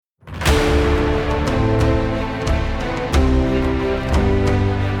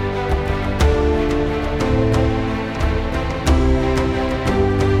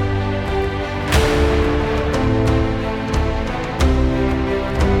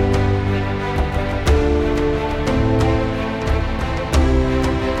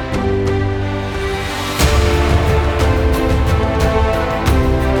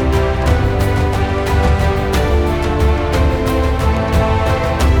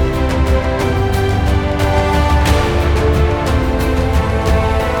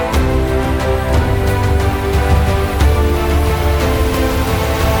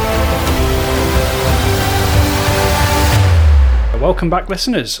Welcome back,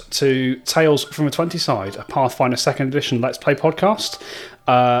 listeners, to Tales from the 20 Side, a Pathfinder 2nd Edition Let's Play podcast.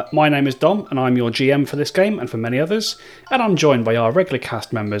 My name is Dom, and I'm your GM for this game and for many others, and I'm joined by our regular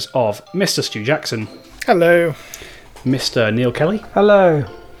cast members of Mr. Stu Jackson. Hello. Mr. Neil Kelly. Hello.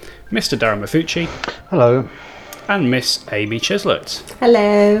 Mr. Darren Mafucci. Hello. And Miss Amy Chislett.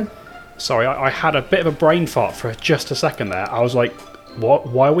 Hello. Sorry, I had a bit of a brain fart for just a second there. I was like, what?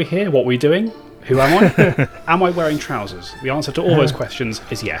 Why are we here? What are we doing? Who am I? Am I wearing trousers? The answer to all those questions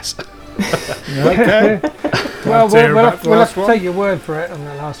is yes. Okay. Well, we'll have to take your word for it on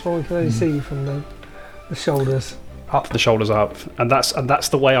the last one. We can only see you from the shoulders up. The shoulders up. And that's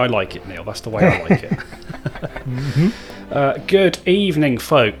the way I like it, Neil. That's the way I like it. Good evening,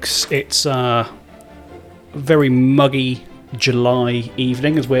 folks. It's a very muggy July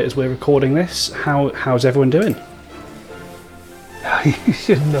evening as we're recording this. How's everyone doing? You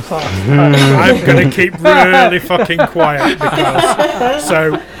shouldn't have asked. I'm going to keep really fucking quiet because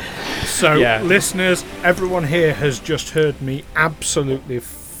Yeah. Listeners, everyone here has just heard me absolutely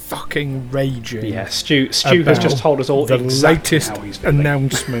fucking raging. Yeah, Stu has just told us all the exactly latest how he's feeling.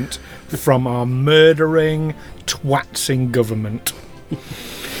 announcement from our murdering twats government.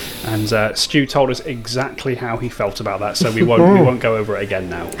 And Stu told us exactly how he felt about that, so we won't go over it again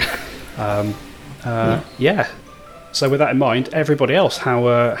now. Yeah. So with that in mind, everybody else,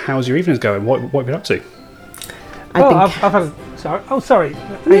 how's your evenings going? What have you been up to? I've had. Sorry. Oh, sorry.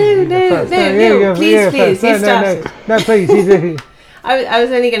 No, please, you started. No, please, you do. I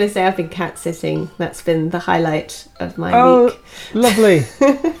was only going to say I've been cat sitting. That's been the highlight of my week. Lovely.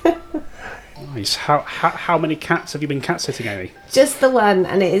 Nice. How many cats have you been cat sitting, Amy? Just the one,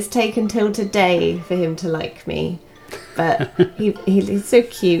 and it has taken till today for him to like me. But he's so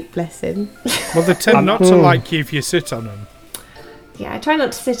cute, bless him. Well, they tend not to like you if you sit on them. Yeah, I try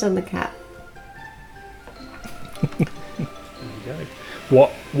not to sit on the cat. There you go.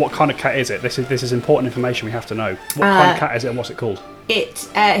 What kind of cat is it? This is important information we have to know. What kind of cat is it and what's it called?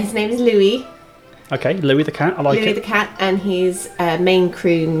 His name is Louis. Okay, Louis the cat. I like Louis it. the cat, and he's Maine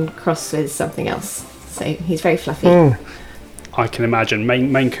Coon crossed with something else. So he's very fluffy. I can imagine.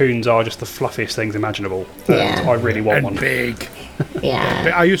 Maine Coons are just the fluffiest things imaginable. Yeah. I really want And one. big.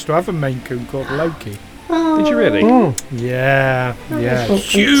 Yeah. I used to have a Maine Coon called Loki. Did you really? Yeah. little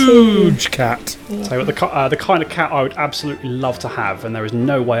Huge cat. So the kind of cat I would absolutely love to have, and there is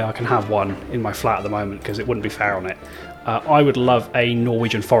no way I can have one in my flat at the moment because it wouldn't be fair on it. I would love a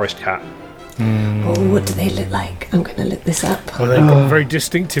Norwegian forest cat. Oh, what do they look like? I'm going to look this up. Well, they've got very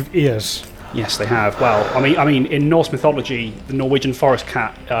distinctive ears. Yes, they have. Well, I mean, in Norse mythology, the Norwegian forest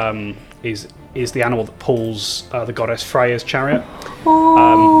cat is the animal that pulls the goddess Freya's chariot.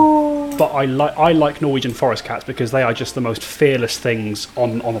 But I like Norwegian forest cats because they are just the most fearless things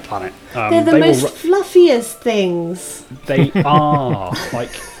on the planet. They're the most fluffiest things. They are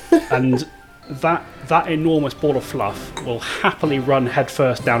and that enormous ball of fluff will happily run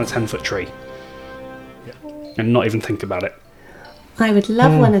headfirst down a 10-foot tree and not even think about it. I would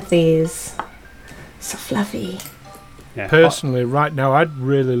love one of these. So fluffy. Yeah. Personally, right now, I'd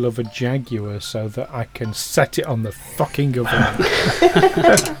really love a Jaguar so that I can set it on the fucking government.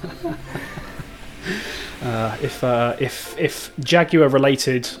 If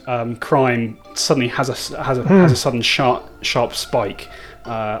Jaguar-related crime suddenly has a sudden sharp spike,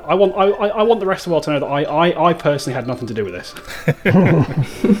 I want the rest of the world to know that I personally had nothing to do with this.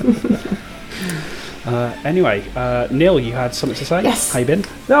 Anyway, Neil, you had something to say? Yes. How you been?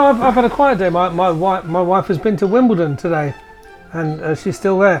 No, I've had a quiet day. My wife has been to Wimbledon today, and she's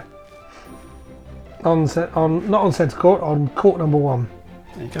still there. Not on centre court, on court number 1.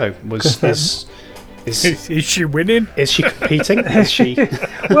 There you go. Is she winning? Is she competing? Is she?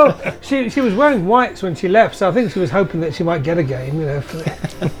 Well, she was wearing whites when she left, so I think she was hoping that she might get a game.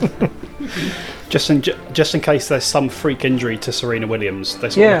 Just in case there's some freak injury to Serena Williams, they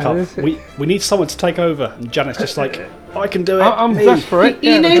sort of look up. We need someone to take over. And Janet's just like, I can do it. I'm desperate.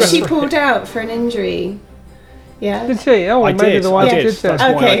 You know she pulled out for an injury. Yeah. Did she? Oh, I maybe did. the wife I did. did that.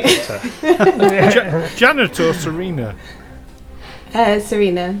 That's why I Okay. picked her. Janet or Serena?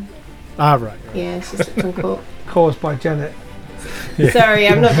 Serena. Ah, right. Yeah, she's slipped on court. Caused by Janet. Sorry,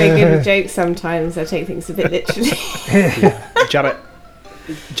 I'm not very good with jokes sometimes. I take things a bit literally.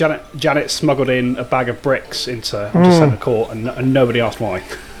 Janet smuggled in a bag of bricks into centre court, and nobody asked why.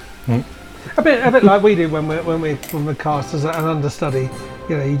 A bit like we do when we're cast as an understudy.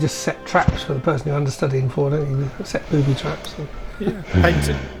 You know, you just set traps for the person you're understudying for, don't you? Set booby traps. Yeah, paint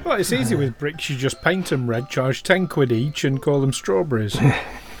it. Well, it's easy with bricks. You just paint them red, charge 10 quid each, and call them strawberries.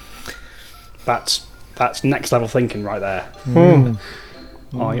 That's next level thinking right there.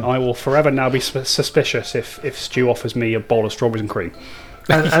 I will forever now be suspicious if Stu offers me a bowl of strawberries and cream.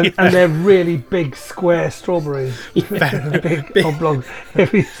 And they're really big square strawberries. Big oblong.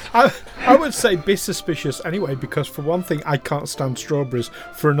 I would say be suspicious anyway, because for one thing, I can't stand strawberries.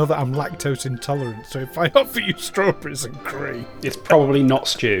 For another, I'm lactose intolerant. So if I offer you strawberries and cream, It's probably not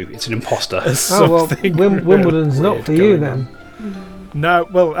Stu. It's an imposter. Wimbledon's not for you then. No,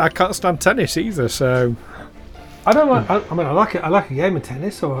 well, I can't stand tennis either. So I don't like. I mean, I like it. I like a game of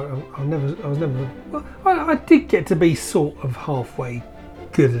tennis. Or I was never. Well, I did get to be sort of halfway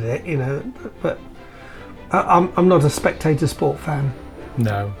good at it, But I'm not a spectator sport fan.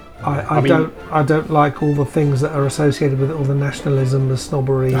 no. I don't like all the things that are associated with it, all the nationalism, the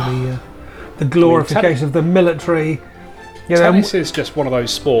snobbery, the glorification of the military. Tennis is just one of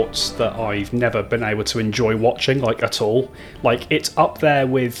those sports that I've never been able to enjoy watching, like, at all. Like, it's up there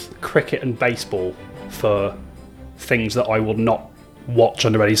with cricket and baseball for things that I will not watch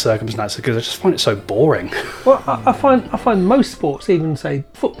under any circumstances because I just find it so boring. Well, I find most sports, even say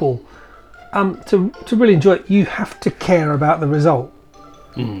football, to really enjoy it, you have to care about the result.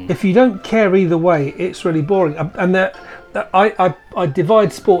 If you don't care either way, it's really boring. And I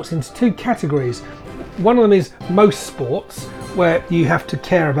divide sports into two categories. One of them is most sports, where you have to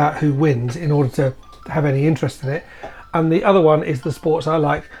care about who wins in order to have any interest in it. And the other one is the sports I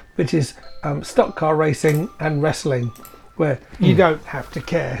like, which is stock car racing and wrestling, where you don't have to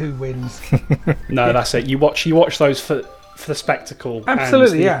care who wins. No, that's it. You watch those for the spectacle.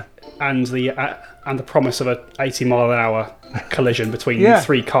 Absolutely, and the promise of a 80-mile-an-hour collision between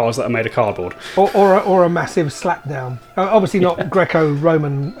three cars that are made of cardboard. Or a massive slapdown. Obviously not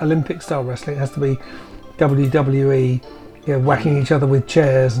Greco-Roman Olympic-style wrestling. It has to be WWE, whacking each other with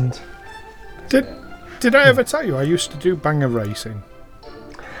chairs and. Did I ever tell you I used to do banger racing?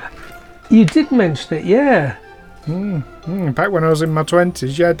 You did mention it, yeah. Back when I was in my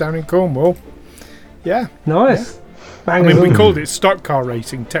 20s, down in Cornwall. Yeah. Nice. I mean, we called it stock car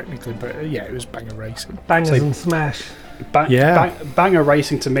racing technically, but it was banger racing. Bangers and smash. Banger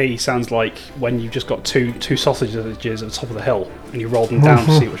racing to me sounds like when you've just got two sausages at the top of the hill and you roll them down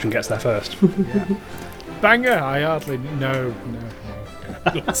to see which one gets there first. Banger? I hardly... No.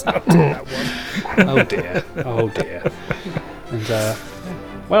 Let's not do that one. Oh dear. And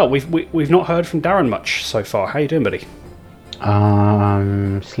well, we've not heard from Darren much so far. How you doing, buddy?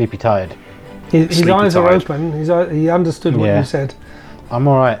 Sleepy tired. His eyes are open. He understood what you said. I'm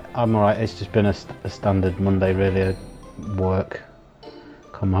alright. It's just been a standard Monday, really. I work,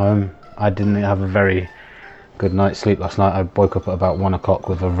 come home. I didn't have a very good night's sleep last night. I woke up at about 1 o'clock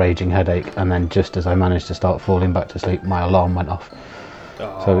with a raging headache, and then just as I managed to start falling back to sleep, my alarm went off.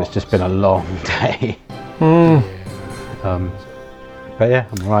 So it's just been a long day. But yeah,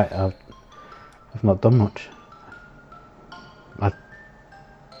 I'm alright. I've not done much.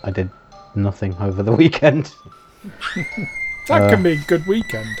 I did nothing over the weekend. That can be a good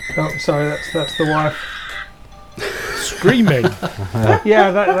weekend. Oh, sorry, that's the wife. Screaming. Yeah,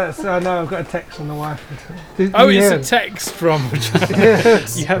 that's. I know. I've got a text from the wife. It's a text from.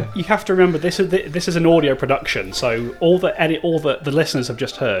 Yes. You have to remember this is an audio production, so all the listeners have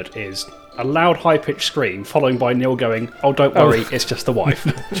just heard is a loud, high-pitched scream, following by Neil going, "Oh, don't worry, it's just the wife."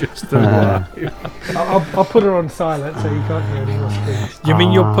 Just the wife. I'll put her on silent so you can't hear any more screams. You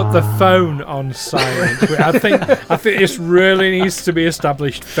mean you'll put the phone on silent? I think this really needs to be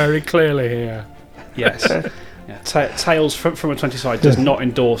established very clearly here. Yes. Tales from a 20 side does not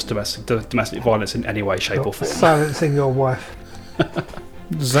endorse domestic violence in any way, shape, or form. Silencing your wife.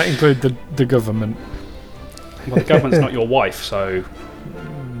 Does that include the government? Well, the government's not your wife, so.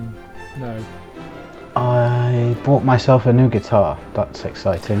 No. I bought myself a new guitar. That's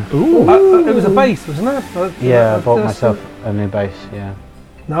exciting. Ooh. It was a bass, wasn't it? Yeah, I bought myself a new bass. Yeah.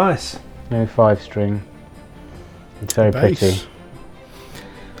 Nice. New 5-string. It's very pretty.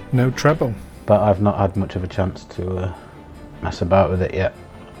 No treble. But I've not had much of a chance to mess about with it yet.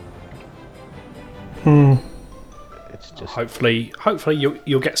 It's just hopefully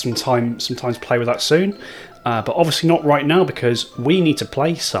you'll get some time to play with that soon. But obviously not right now because we need to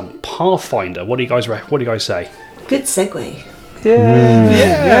play some Pathfinder. What do you guys say? Good segue.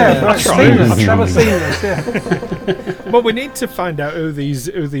 Yeah. That's right. That was seamless. Yeah. Well, we need to find out who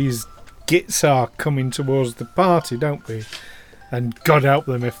these gits are coming towards the party, don't we? And God help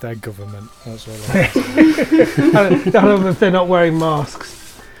them if they're government. That's all. I don't know if they're not wearing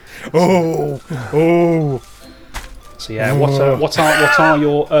masks. Oh. So yeah, what are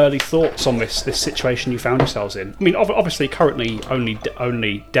your early thoughts on this situation you found yourselves in? I mean, obviously, currently only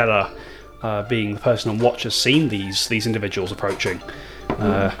Della, being the person on watch, has seen these individuals approaching.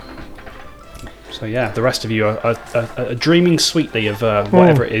 So yeah, the rest of you are dreaming sweetly of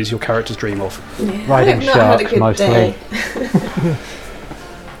whatever it is your characters dream of. Riding I've not had a sharks good mostly. day.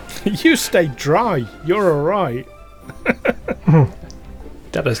 You stay dry. You're all right.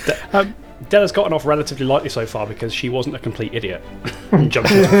 Della's gotten off relatively lightly so far because she wasn't a complete idiot and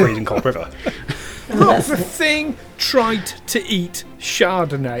jumped into a freezing cold river. Not the thing tried to eat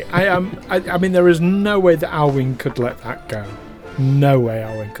Chardonnay. I mean, there is no way that Alwyn could let that go. No way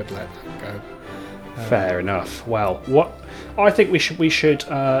Alwyn could let that go. Fair enough. Well, what I think we should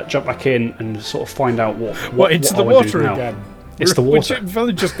jump back in and sort of find out what Into what the Alwyn does water now. again. It's the water. We've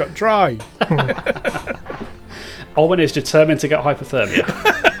only just got dry. Alwyn is determined to get hypothermia.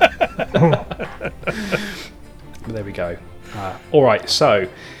 There we go. All right, so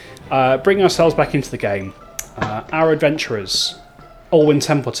bringing ourselves back into the game, our adventurers, Alwyn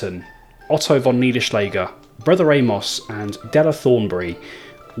Templeton, Otto von Niederschläger, Brother Amos, and Della Thornbury,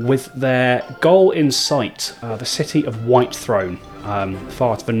 with their goal in sight, the city of White Throne,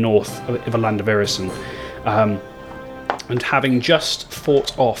 far to the north of the land of Irison. And having just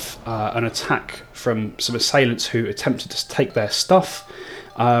fought off an attack from some assailants who attempted to take their stuff,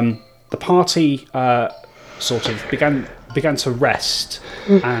 the party sort of began to rest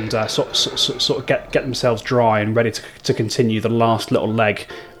and sort of get themselves dry and ready to continue the last little leg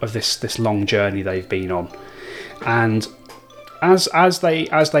of this long journey they've been on. And as they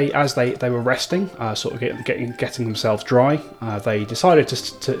were resting, sort of getting themselves dry, they decided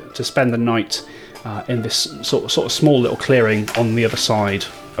to spend the night in this sort of small little clearing on the other side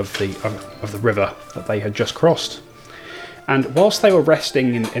of the river that they had just crossed. And whilst they were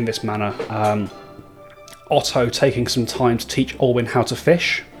resting in this manner, Otto taking some time to teach Alwyn how to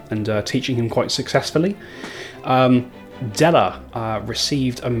fish and teaching him quite successfully, Della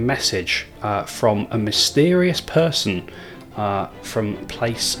received a message from a mysterious person from a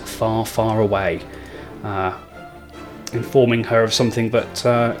place far, far away, informing her of something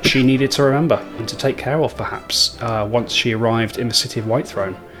that she needed to remember and to take care of, perhaps, once she arrived in the city of White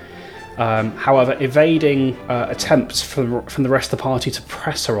Throne. However, evading attempts from the rest of the party to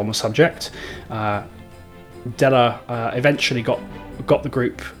press her on the subject, Della eventually got the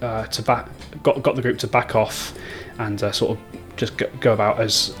group to back off and sort of just go about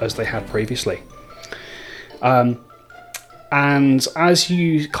as they had previously. And as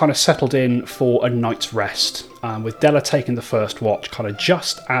you kind of settled in for a night's rest, with Della taking the first watch, kind of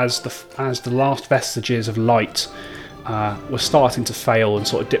just as the last vestiges of light were starting to fail and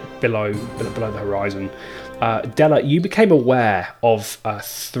sort of dip below the horizon, Della, you became aware of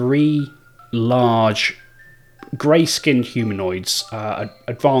three large grey-skinned humanoids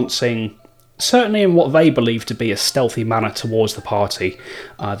advancing, certainly in what they believe to be a stealthy manner towards the party.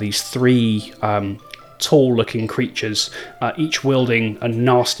 These three tall-looking creatures, each wielding a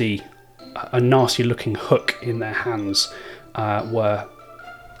nasty-looking hook in their hands, were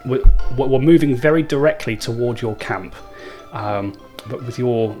moving very directly toward your camp. But with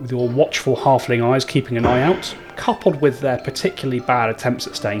your watchful halfling eyes keeping an eye out, coupled with their particularly bad attempts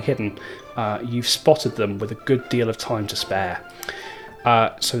at staying hidden, you've spotted them with a good deal of time to spare.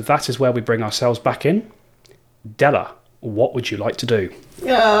 So that is where we bring ourselves back in. Della, what would you like to do?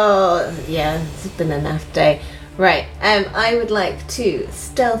 Oh, yeah, it's been a naff day. Right, I would like to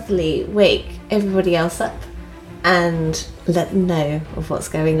stealthily wake everybody else up and let them know of what's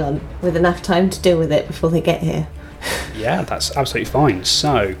going on with enough time to deal with it before they get here. Yeah, that's absolutely fine.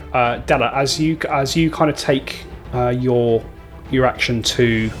 So, Della, as you kind of take your action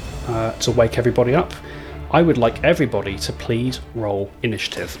to wake everybody up, I would like everybody to please roll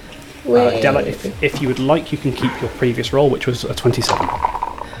initiative. Della, if you would like, you can keep your previous roll, which was a 27.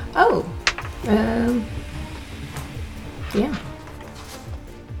 Oh, yeah.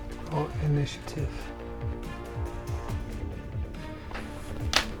 Or initiative.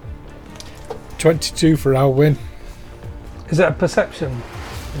 22 for Alwyn. Is that a perception?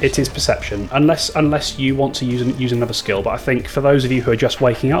 It is perception, unless you want to use another skill. But I think for those of you who are just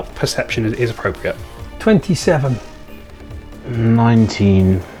waking up, perception is appropriate. 27.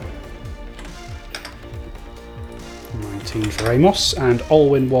 19. 19 for Amos, and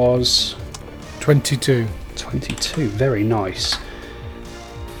Alwyn was 22. 22. Very nice.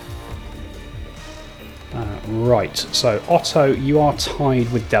 Right, so Otto, you are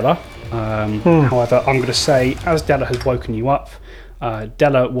tied with Della. However, I'm going to say, as Della has woken you up,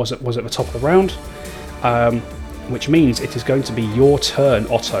 Della was at the top of the round, which means it is going to be your turn,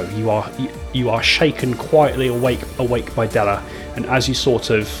 Otto. You are shaken quietly awake by Della, and as you sort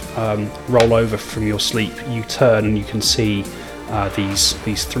of roll over from your sleep, you turn and you can see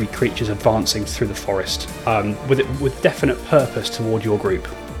these three creatures advancing through the forest with definite purpose toward your group.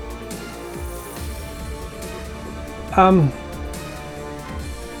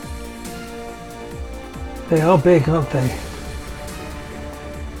 They are big, aren't they?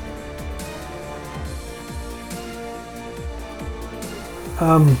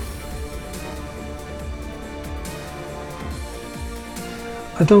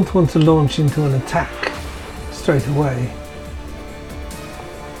 I don't want to launch into an attack straight away.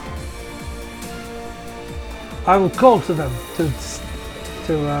 I will call to them to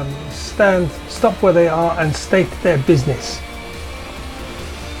stop where they are and state their business.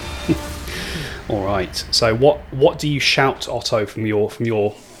 All right. So what do you shout, Otto, from your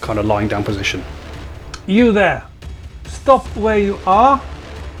kind of lying down position? You there, stop where you are,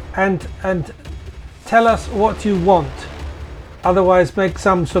 and tell us what you want. Otherwise, make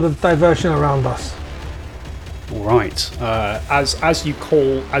some sort of diversion around us. All right. As you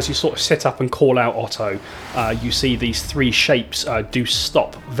sort of sit up and call out, Otto, you see these three shapes do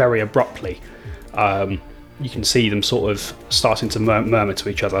stop very abruptly. You can see them sort of starting to murmur to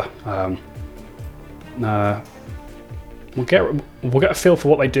each other. We'll get a feel for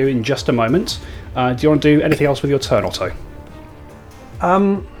what they do in just a moment. Do you want to do anything else with your turn, Otto?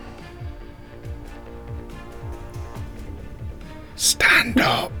 Stand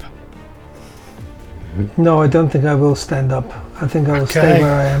up. No, I don't think I will stand up. I think I will stay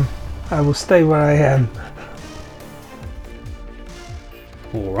where I am. I will stay where I am.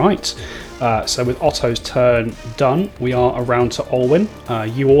 All right. So with Otto's turn done, we are around to Olwyn.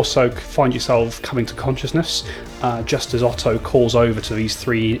 You also find yourself coming to consciousness just as Otto calls over to these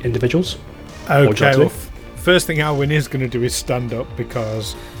three individuals. Okay, well, first thing Alwyn is going to do is stand up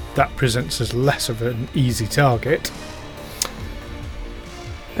because that presents as less of an easy target.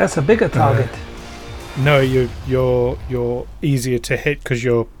 That's a bigger target. No, you're easier to hit because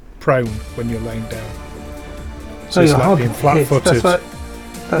you're prone when you're laying down. So it's like being flat-footed.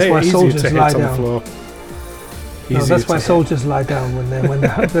 That's why soldiers lie down. On the floor. No, that's why soldiers lie down when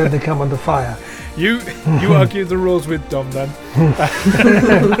they come under fire. You argue the rules with Dom then.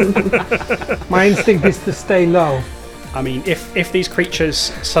 My instinct is to stay low. I mean, if these creatures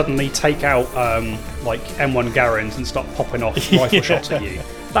suddenly take out like M1 Garand and start popping off rifle shots at you,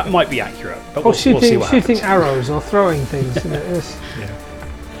 that might be accurate. But we'll see what shooting happens. Arrows or throwing things.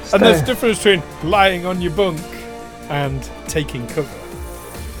 And there's a difference between lying on your bunk and taking cover.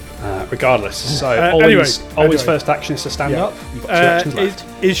 Regardless, so Olwyn's first action is to stand up. You've got 2 actions left.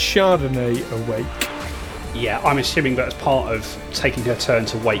 Is Chardonnay awake? Yeah, I'm assuming that as part of taking her turn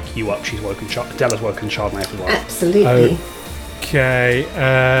to wake you up, she's woken. Della's woken Chardonnay up as well. Absolutely. Okay.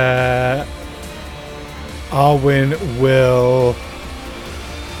 Arwen will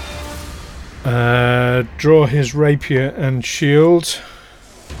draw his rapier and shield.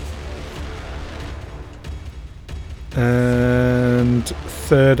 And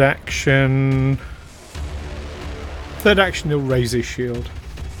third action, he'll raise his shield.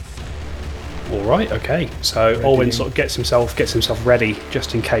 All right, okay. So Olwyn sort of gets himself ready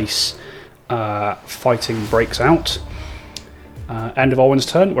just in case fighting breaks out. End of Olwyn's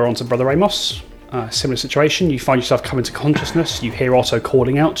turn. We're on to Brother Amos. Similar situation. You find yourself coming to consciousness. You hear Otto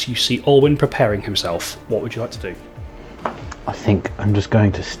calling out. You see Olwyn preparing himself. What would you like to do? I think I'm just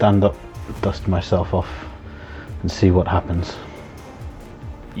going to stand up, dust myself off, and see what happens.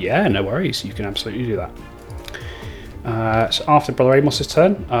 Yeah, no worries. You can absolutely do that. So after Brother Amos's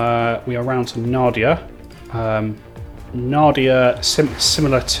turn, we are round to Nadia. Nadia,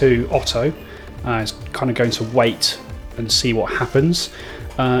 similar to Otto, is kind of going to wait and see what happens.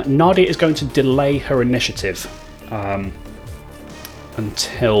 Nadia is going to delay her initiative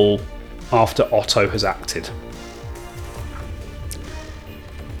until after Otto has acted.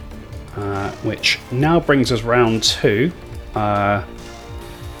 Which now brings us round to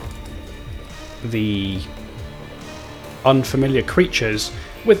the unfamiliar creatures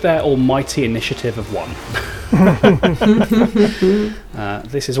with their almighty initiative of 1.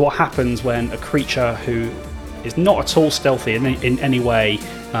 This is what happens when a creature who is not at all stealthy in any way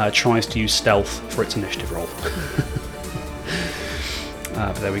tries to use stealth for its initiative roll.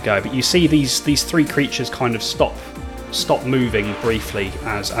 But there we go. But you see these three creatures kind of stop moving briefly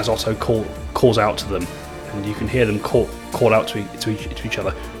as Otto calls out to them, and you can hear them call out to each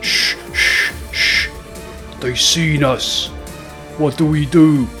other. Shh, shh, shh. They've seen us. What do we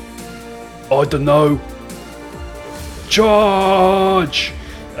do? I don't know. Charge!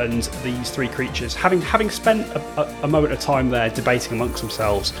 And these three creatures, having spent a moment of time there debating amongst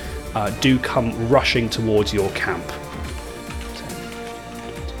themselves, do come rushing towards your camp.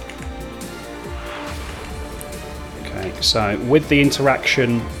 Okay, so with the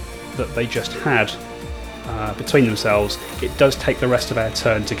interaction that they just had between themselves, it does take the rest of their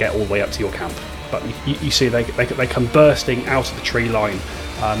turn to get all the way up to your camp. but you see they come bursting out of the tree line,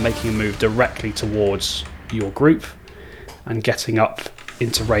 making a move directly towards your group and getting up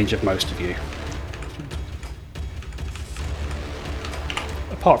into range of most of you.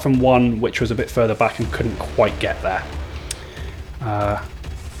 Apart from one which was a bit further back and couldn't quite get there.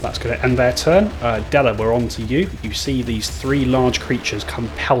 That's going to end their turn. Della, we're on to you. You see these 3 large creatures come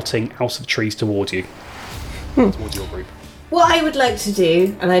pelting out of the trees towards you. Towards your group. What I would like to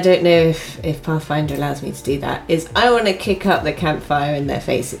do, and I don't know if Pathfinder allows me to do that, is I want to kick up the campfire in their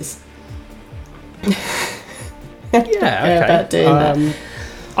faces. Yeah, okay. About doing that.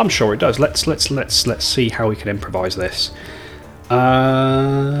 I'm sure it does. Let's see how we can improvise this.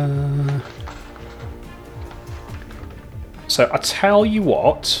 So I tell you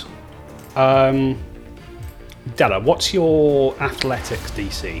what, Della, what's your athletics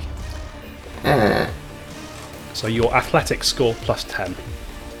DC? So your athletics score plus 10.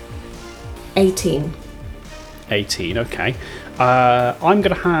 18. 18, okay. I'm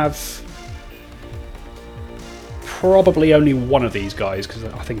going to have probably only one of these guys because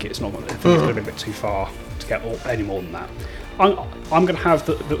I think it's not. I think it's going to be a bit too far to get any more than that. I'm going to have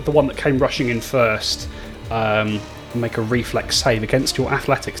the one that came rushing in first make a reflex save against your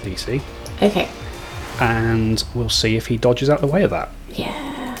athletics DC. Okay. And we'll see if he dodges out the way of that.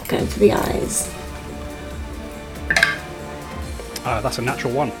 Yeah, going for the eyes. That's a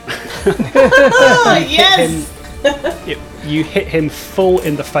natural 1. Oh, yes! You hit him full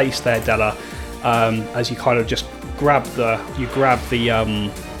in the face there, Della, as you kind of just grab the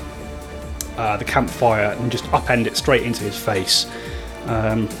campfire and just upend it straight into his face.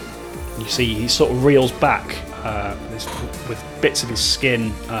 You see he sort of reels back with bits of his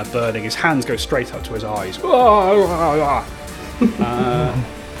skin burning. His hands go straight up to his eyes.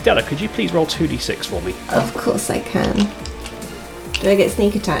 Della, could you please roll 2d6 for me? Of course I can. Do I get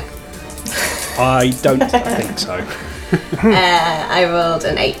sneak attack? I don't think so. I rolled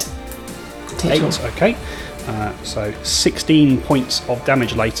an 8. Total. 8, okay. So 16 points of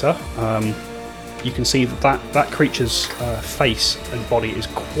damage later. You can see that creature's face and body is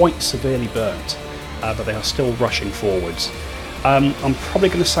quite severely burnt, but they are still rushing forwards. I'm probably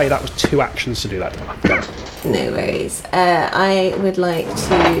going to say that was 2 actions to do that. No worries. I would like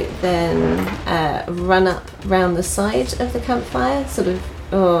to then run up round the side of the campfire, sort of.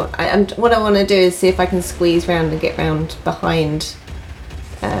 What I want to do is see if I can squeeze round and get round behind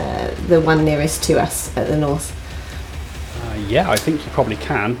the one nearest to us at the north. Yeah, I think you probably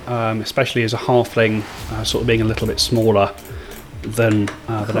can, especially as a halfling, sort of being a little bit smaller than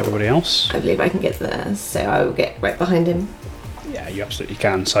everybody else. I believe I can get there, so I will get right behind him. Yeah, you absolutely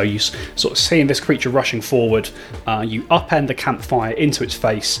can. So you sort of seeing this creature rushing forward, you upend the campfire into its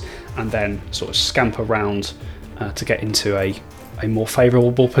face and then sort of scamper round to get into a more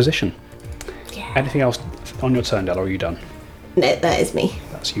favourable position. Yeah. Anything else on your turn, Della, or are you done? No, that is me.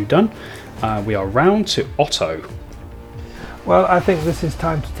 That's you done. We are round to Otto. Well, I think this is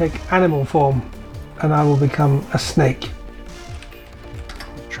time to take animal form, and I will become a snake.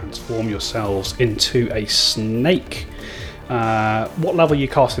 Transform yourselves into a snake. What level are you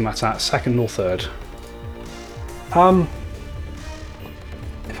casting that at? 2nd or 3rd?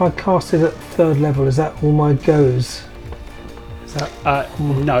 If I cast it at 3rd level, is that all my goes? Is that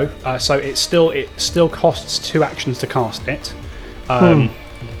no. So it still costs 2 actions to cast it,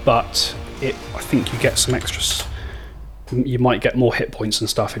 but I think you get some extras. You might get more hit points and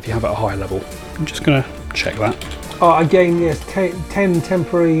stuff if you have it at a higher level. I'm just going to check that. Oh, again, yes, 10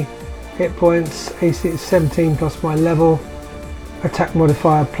 temporary hit points, AC is 17 plus my level, attack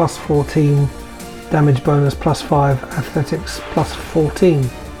modifier plus 14, damage bonus plus 5, athletics plus 14.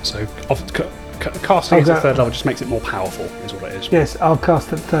 So casting it at 3rd level just makes it more powerful, is what it is. Yes, I'll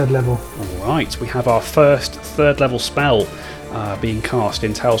cast at 3rd level. Alright, we have our first 3rd level spell being cast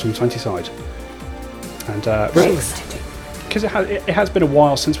in Tales from 20side. And because it has been a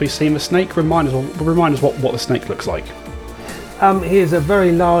while since we've seen the snake, remind us what the snake looks like. He is a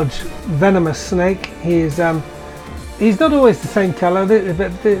very large venomous snake. He's not always the same colour,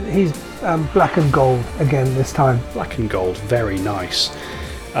 but he's black and gold again this time. Black and gold, very nice.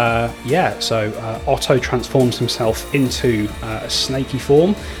 So Otto transforms himself into a snaky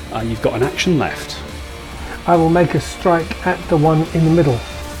form. You've got an action left. I will make a strike at the one in the middle.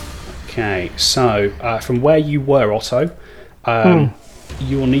 Okay, so from where you were, Otto,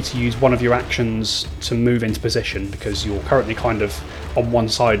 you will need to use one of your actions to move into position because you're currently kind of on one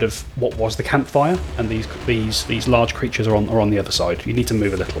side of what was the campfire, and these large creatures are on the other side. You need to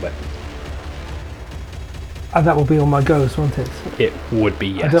move a little bit. And that will be on my goes, won't it? It would be,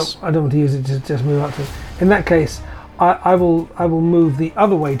 yes. I don't want to use it to just move up to. In that case, I will move the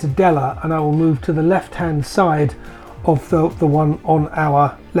other way to Della, and I will move to the left-hand side of the one on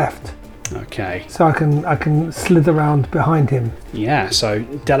our left, Okay. so I can slither around behind him. Yeah. So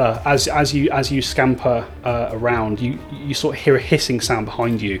Della, as you scamper around, you sort of hear a hissing sound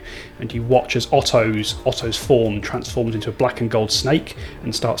behind you, and you watch as Otto's form transforms into a black and gold snake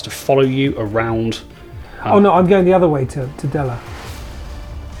and starts to follow you around. Oh no, I'm going the other way to Della.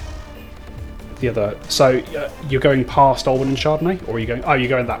 The other. So you're going past Olwen and Chardonnay, or are you going? Oh, you're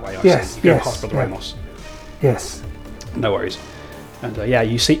going that way. I Yes, see. You're going yes, past Brother yeah. Ramos. Yes. No worries. And yeah,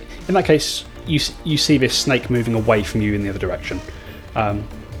 you see. In that case, you see this snake moving away from you in the other direction.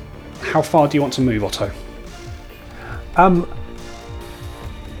 How far do you want to move, Otto?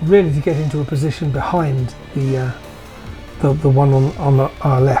 Really to get into a position behind the one on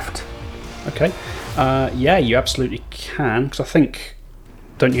our left. Okay. Yeah, you absolutely can. Because I think,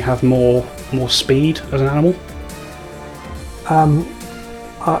 don't you have more speed as an animal?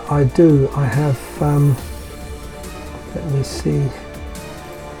 I do. I have. Let me see.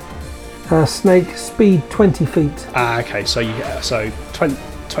 Snake speed 20 feet. Okay. So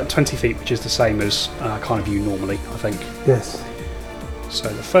 20 feet, which is the same as kind of you normally, I think. Yes. So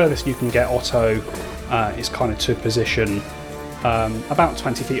the furthest you can get Otto is kind of to a position about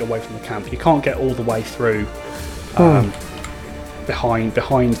 20 feet away from the camp. You can't get all the way through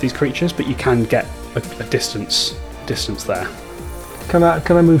behind these creatures, but you can get a distance there. Can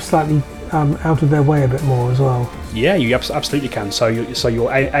I move slightly out of their way a bit more as well? Yeah, you absolutely can. So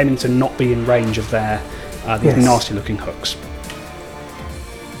you're aiming to not be in range of their these Yes. nasty looking hooks.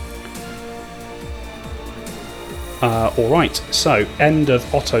 All right. So end of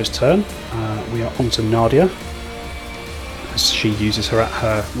Otto's turn. We are on to Nadia, as she uses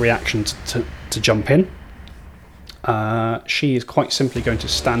her reaction to jump in. She is quite simply going to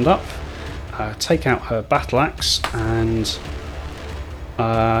stand up, take out her battle axe, and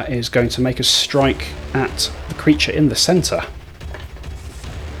is going to make a strike at the creature in the centre.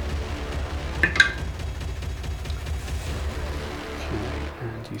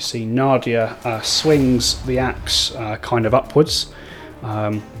 And you see Nadia swings the axe kind of upwards.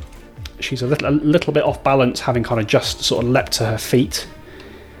 She's a little bit off balance, having kind of just sort of leapt to her feet.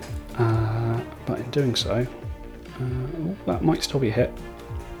 But in doing so, that might still be a hit.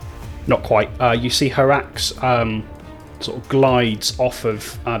 Not quite. You see her axe sort of glides off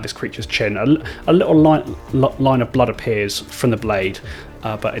of this creature's chin. A little line of blood appears from the blade,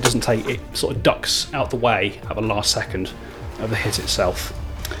 but it doesn't take. It sort of ducks out the way at the last second of the hit itself.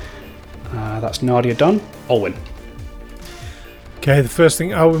 That's Nadia done. Olwen. Okay, the first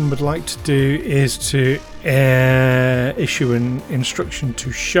thing Owen would like to do is to issue an instruction to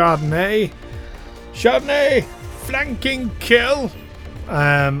Chardonnay. Chardonnay, flanking kill.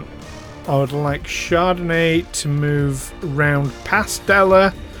 I would like Chardonnay to move round past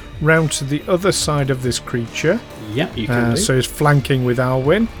Della, round to the other side of this creature. Yeah, you can do. So he's flanking with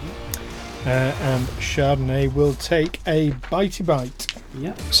Alwyn. And Chardonnay will take a bitey bite.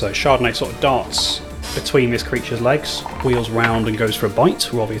 Yeah. So Chardonnay sort of darts between this creature's legs, wheels round and goes for a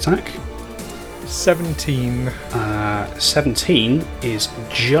bite. Roll the attack. 17. 17 is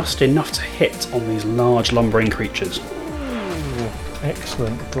just enough to hit on these large lumbering creatures.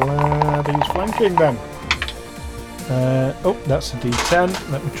 Excellent. Glad he's flanking then. That's a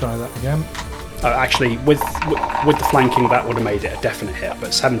D10. Let me try that again. Actually, with the flanking, that would have made it a definite hit,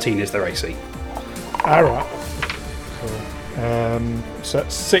 but 17 is their AC. Alright. Cool. So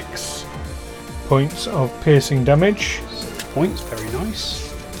that's 6 points of piercing damage. 6 points, very nice.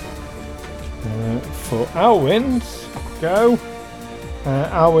 For Alwyn, go.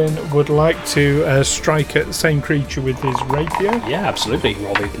 Alwyn would like to strike at the same creature with his rapier. Yeah, absolutely.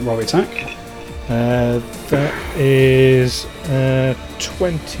 Roll the attack. That is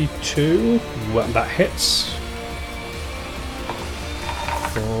 22. Well, that hits.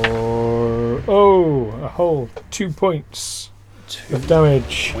 For a whole 2 points 2 of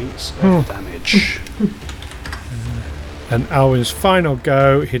damage. points of damage. And Alwyn's final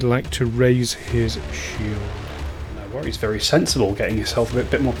go, he'd like to raise his shield. No worries, very sensible, getting yourself a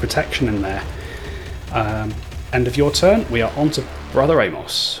bit more protection in there. End of your turn. We are on to Brother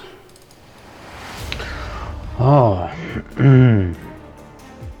Amos. Oh,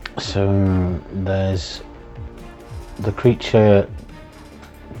 so there's the creature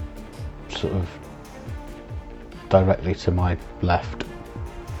sort of directly to my left.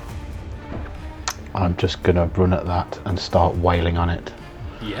 I'm just gonna run at that and start wailing on it.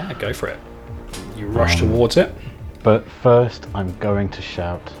 Yeah, go for it. You rush towards it. But first, I'm going to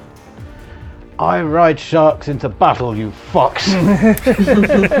shout, "I ride sharks into battle, you fucks!"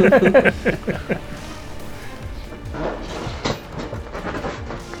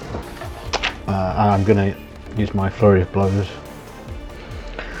 And I'm going to use my flurry of blows.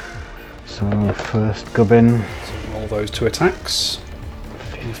 So first gubbin. So roll those 2 attacks.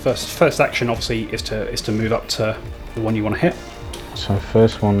 Your first action obviously is to move up to the one you want to hit. So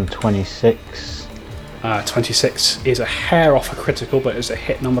first one 26. 26 is a hair off a critical, but it's a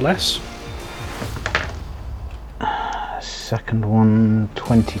hit nonetheless. Second one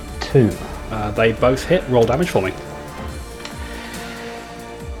 22. They both hit. Roll damage for me.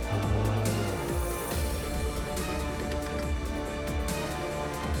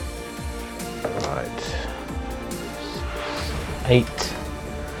 Right. 8.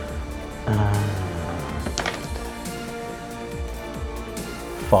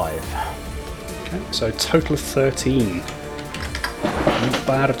 5. Okay, so total of 13. Not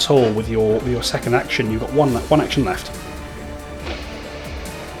bad at all with your second action. You've got one action left.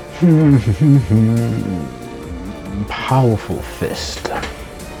 Powerful fist.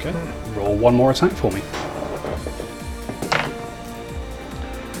 Okay. Roll one more attack for me.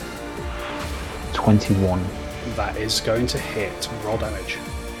 21. That is going to hit. Roll damage.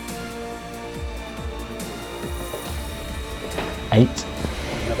 8.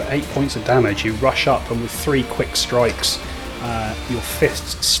 Another 8 points of damage. You rush up and with 3 quick strikes, your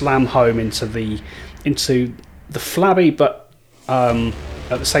fists slam home into the flabby but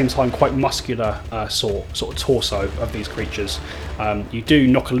at the same time quite muscular sort of torso of these creatures. You do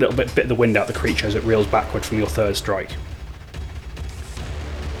knock a little bit of the wind out of the creature as it reels backward from your third strike.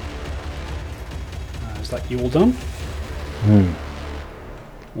 Is that you all done?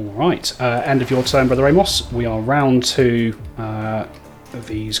 Alright, end of your turn, Brother Amos. We are round to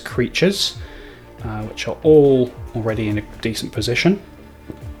these creatures, which are all already in a decent position.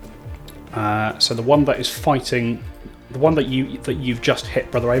 So the one that is fighting, the one that you've just hit,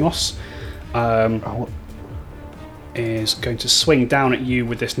 Brother Amos, is going to swing down at you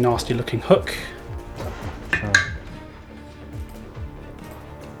with this nasty looking hook.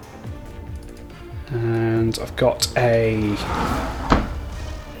 And I've got a...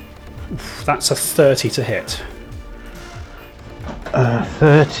 That's a 30 to hit.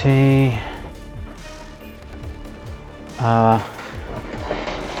 30. Yeah,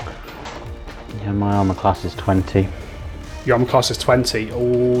 my armor class is 20. Your armor class is 20.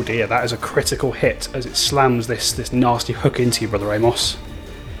 Oh dear, that is a critical hit as it slams this nasty hook into you, Brother Amos.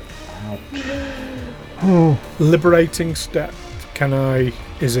 Liberating step.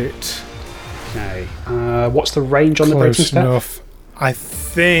 Is it Okay. What's the range on the liberating close step? enough? I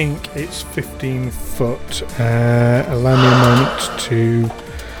think it's 15 foot. Allow me a moment to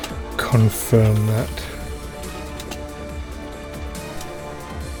confirm that.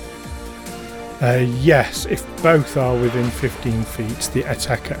 Yes, if both are within 15 feet, the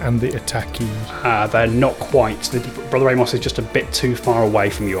attacker and the attackee. They're not quite. Brother Amos is just a bit too far away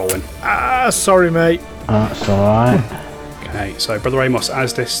from you, Olwen. Sorry, mate. That's alright. Okay, so Brother Amos,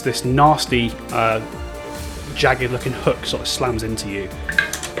 as this nasty, jagged-looking hook sort of slams into you,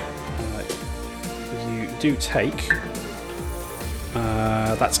 you do take.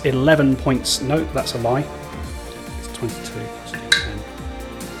 That's 11 points. No, that's a lie. It's 22 plus 10.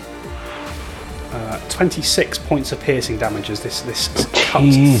 26 points of piercing damage as this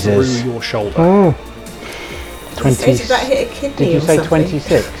cuts through your shoulder. Oh. 20. Did that hit a kidney? Did you say something?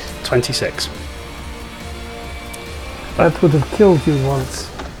 26? 26. That would have killed you once.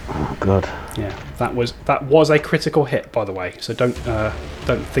 Oh god. Yeah, that was a critical hit, by the way. So don't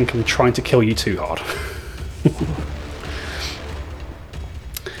think I'm trying to kill you too hard.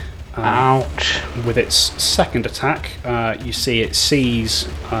 Ouch. With its second attack, you see it sees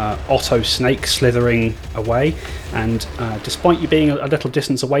Otto Snake slithering away, and despite you being a little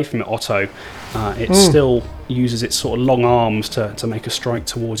distance away from it, Otto, it still uses its sort of long arms to make a strike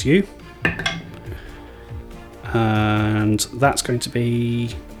towards you. And that's going to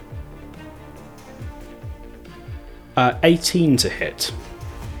be 18 to hit.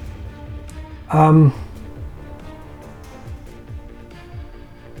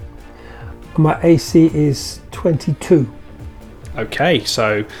 My AC is 22. Okay,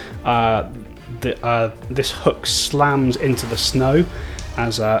 so this hook slams into the snow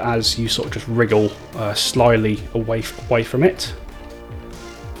as you sort of just wriggle slyly away from it.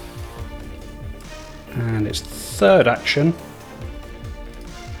 And its third action.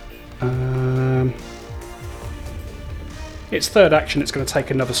 It's going to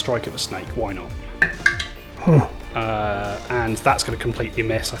take another strike at the snake. Why not? And that's going to completely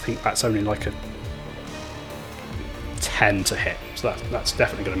miss. I think that's only like a 10 to hit. So that's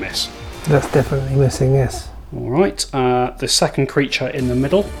definitely going to miss. That's definitely missing, yes. All right. The second creature in the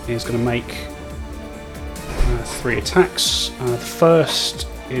middle is going to make 3 attacks. The first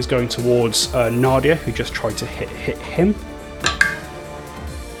is going towards Nadia, who just tried to hit him.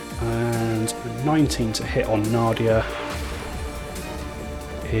 And a 19 to hit on Nadia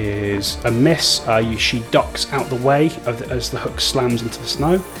is a miss. She ducks out the way as the hook slams into the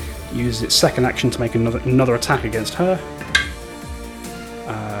snow. Uses its second action to make another attack against her.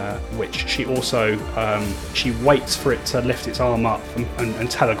 Which she also she waits for it to lift its arm up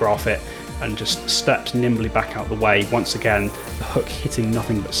and telegraph it, and just steps nimbly back out the way. Once again, the hook hitting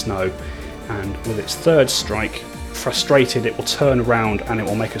nothing but snow. And with its third strike, frustrated, it will turn around and it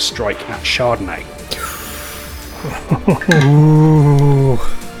will make a strike at Chardonnay. Ooh.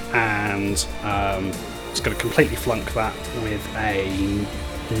 And it's going to completely flunk that with a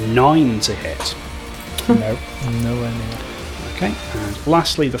 9 to hit. No, nowhere near. Okay, and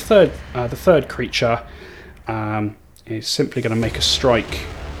lastly, the third creature is simply going to make a strike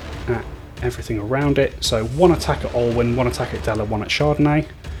at everything around it. So one attack at Olwyn, one attack at Della, one at Chardonnay.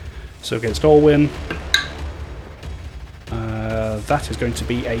 So against Olwyn, that is going to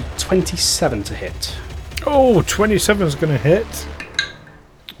be a 27 to hit. Oh, 27 is going to hit.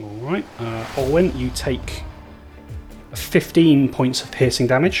 Alright, Olwyn, you take 15 points of piercing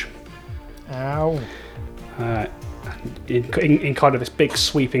damage. Ow. In kind of this big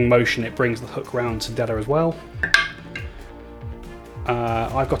sweeping motion, it brings the hook round to Della as well.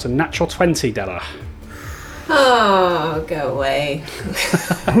 I've got a natural 20, Della. Oh, go away.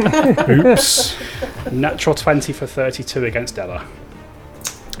 Oops. Natural 20 for 32 against Della.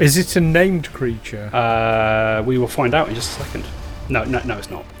 Is it a named creature? We will find out in just a second. No, it's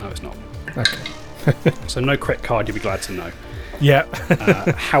not. No, it's not. Okay. So no crit card, you'll be glad to know. Yeah.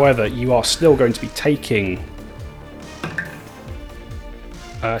 However, you are still going to be taking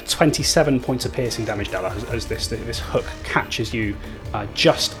 27 points of piercing damage, Della, as this hook catches you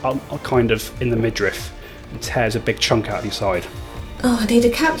just kind of in the midriff and tears a big chunk out of your side. Oh, I need a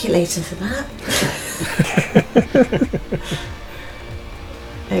calculator for that.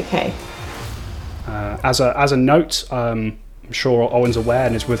 Okay. As a note, I'm sure Owen's aware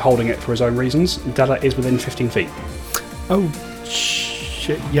and is withholding it for his own reasons. Della is within 15 feet. Oh,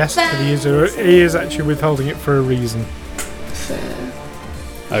 shit. Yes, but he is actually withholding it for a reason. Fair.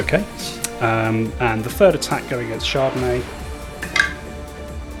 Okay. And the third attack going against Chardonnay.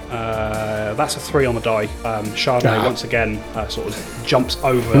 That's a 3 on the die. Chardonnay once again sort of jumps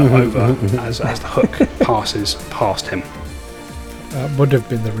over as the hook passes past him. Would have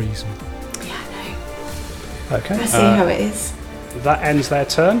been the reason. Yeah, I know. Okay. I see how it is. That ends their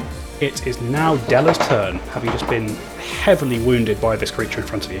turn. It is now Della's turn, having just been heavily wounded by this creature in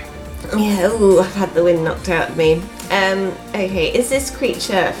front of you. Yeah, ooh, I've had the wind knocked out of me. Okay, is this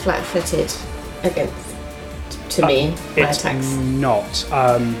creature flat-footed against me? My It's attacks. not.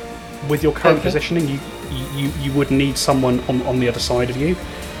 With your current Okay. positioning, you would need someone on the other side of you.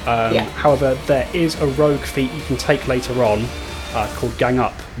 Yeah. However, there is a rogue feat you can take later on called Gang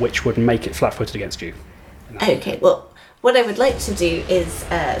Up, which would make it flat-footed against you. Okay, well, what I would like to do is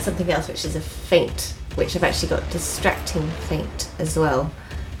something else, which is a feint, which I've actually got distracting feint as well,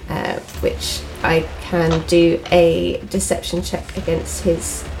 which I can do a deception check against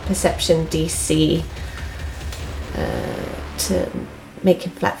his perception DC to make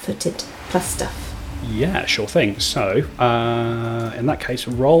him flat-footed plus stuff. Yeah, sure thing. So, in that case,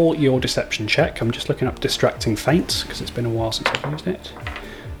 roll your deception check. I'm just looking up distracting feint because it's been a while since I've used it.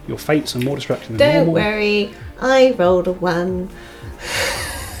 Your feints are more distracting than Don't normal. worry, I rolled a 1.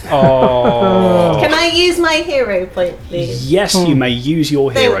 Oh. Can I use my hero point, please? Yes, you may use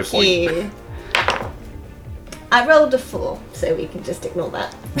your hero Thank point. you. I rolled a 4, so we can just ignore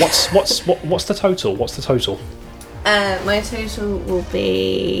that. What's the total? What's the total? My total will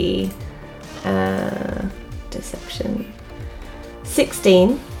be deception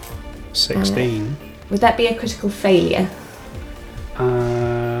 16. 16. Would that be a critical failure?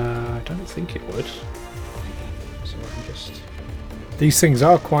 I don't think it would. So I'm just. These things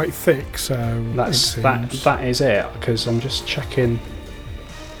are quite thick, so That is it. Because I'm just checking.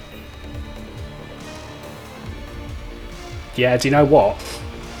 Yeah. Do you know what?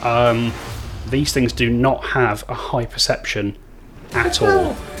 These things do not have a high perception at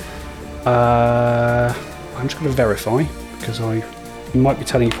all. I'm just going to verify because I might be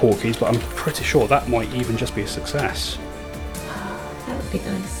telling you porkies, but I'm pretty sure that might even just be a success. That would be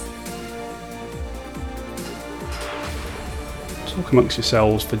nice. Talk amongst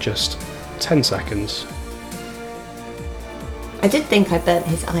yourselves for just 10 seconds. I did think I burnt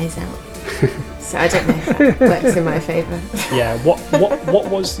his eyes out, so I don't know if that works in my favour. Yeah.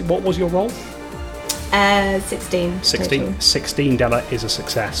 What was your roll? 16. 16. total. 16, Della, is a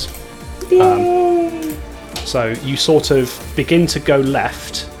success. Yay! So you sort of begin to go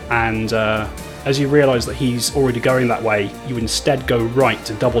left, and as you realise that he's already going that way, you instead go right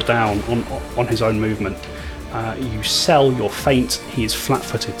to double down on his own movement. You sell your feint. He is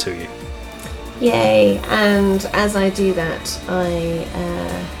flat-footed to you. Yay! And as I do that,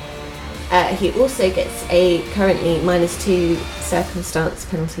 he also gets a currently -2 circumstance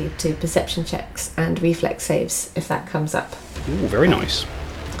penalty to perception checks and reflex saves if that comes up, Ooh, very nice.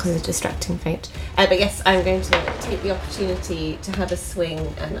 because of distracting feint. But yes, I'm going to take the opportunity to have a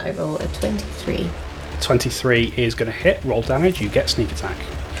swing, and I roll a 23. 23 is going to hit. Roll damage. You get sneak attack.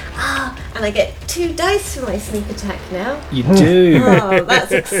 And I get 2 dice for my sneak attack now. You do. Oh,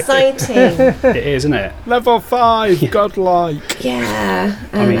 that's exciting. It is, isn't it? Level 5, godlike. Yeah,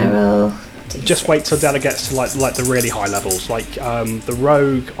 I and mean, I roll. Just wait till Della gets to like the really high levels. Like the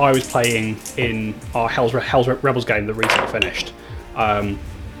rogue I was playing in our Hell's Rebels game that recently finished.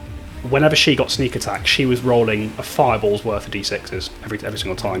 Whenever she got sneak attack, she was rolling a fireball's worth of d6s every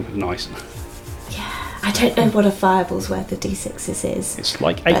single time. It was nice. I don't know what a fireball's worth of d6s is. It's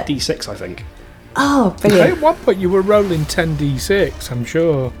like 8d6, I think. Oh, At brilliant. one point you were rolling 10d6, I'm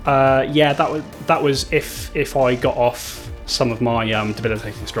sure. Yeah, that was if I got off some of my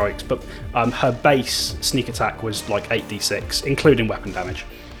debilitating strikes, but her base sneak attack was like 8d6, including weapon damage.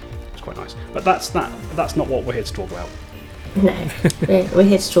 It's quite nice. But that's not what we're here to talk about. No, we're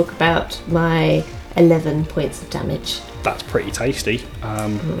here to talk about my 11 points of damage. That's pretty tasty.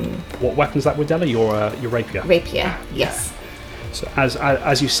 What weapon's that with Della? Your rapier. Rapier, yes. So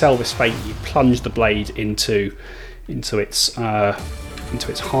as you sell this feint, you plunge the blade into its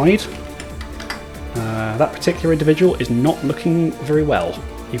hide. That particular individual is not looking very well.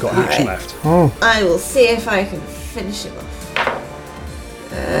 You've got an action left. I will see if I can finish him off.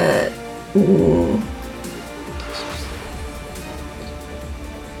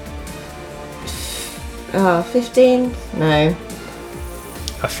 15? No.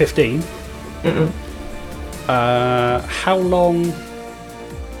 A 15? How long?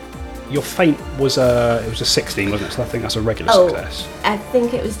 Your feint was it was a 16, wasn't it? So I think that's a regular success. I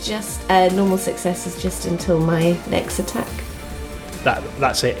think it was just normal success is just until my next attack.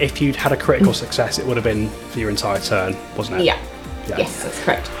 That's it. If you'd had a critical success, it would have been for your entire turn, wasn't it? Yeah. Yes, that's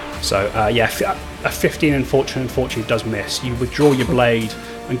correct. So a 15 unfortunately does miss. You withdraw your blade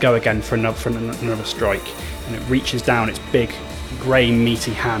and go again for another strike, and it reaches down its big grey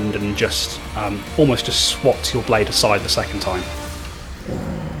meaty hand and just almost just swats your blade aside the second time.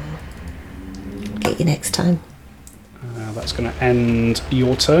 Get you next time. That's going to end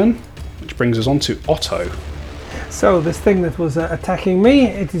your turn, which brings us on to Otto. So this thing that was attacking me,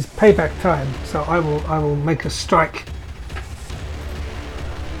 it is payback time. So I will make a strike.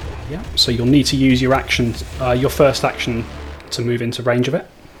 Yeah. So you'll need to use your action, your first action, to move into range of it,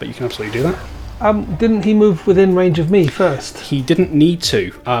 but you can absolutely do that. Didn't he move within range of me first? He didn't need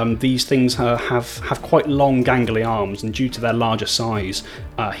to. These things have quite long, gangly arms, and due to their larger size,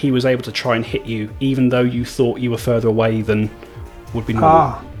 he was able to try and hit you, even though you thought you were further away than would be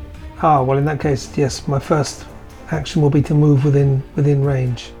normal. Well, in that case, yes, my first action will be to move within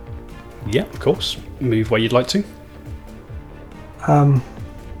range. Yeah, of course. Move where you'd like to.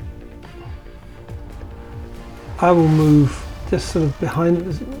 I will move just sort of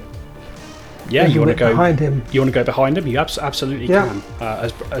behind. Yeah, you want to go behind him. You want to go behind him? You absolutely can.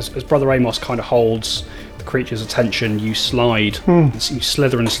 As Brother Amos kind of holds the creature's attention, you slide, you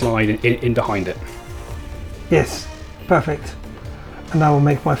slither and slide in behind it. Yes, perfect. And I will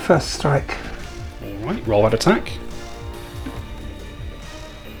make my first strike, All right, roll that attack.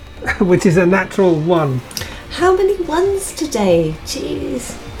 which is a natural 1. How many ones today?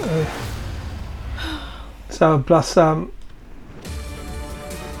 Jeez. So plus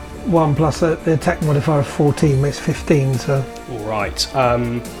 1 plus the attack modifier of 14 makes 15. So All right.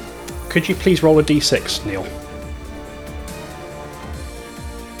 Could you please roll a d6, Neil?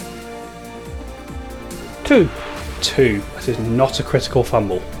 2. 2. That is not a critical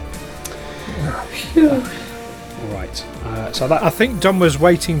fumble. All right. So that I think Dom was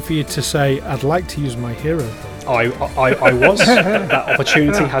waiting for you to say, I'd like to use my hero. I was. That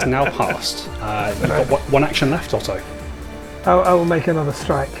opportunity has now passed. You've got one action left, Otto. I will make another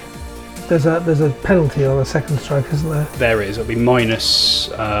strike. There's a penalty on a second strike, isn't there? There is. It'll be minus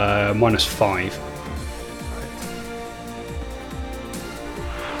 5.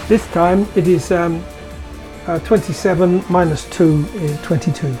 This time it is 27 minus 2 is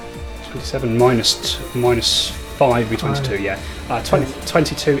 22. 27 minus 5 would be 22. Yeah.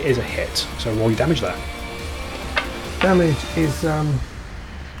 22 is a hit. So roll your damage there. Damage is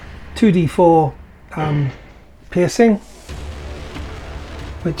 2d4 piercing,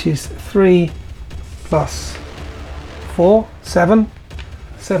 which is 3 plus 4, 7.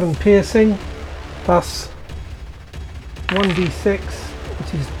 7 piercing plus 1d6,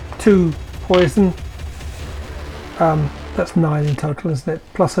 which is 2 poison. That's 9 in total, isn't it?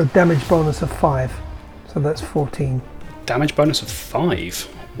 Plus a damage bonus of 5. So that's 14. Damage bonus of 5?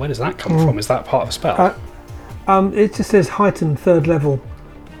 Where does that come from? Is that part of a spell? It just says heightened 3rd level.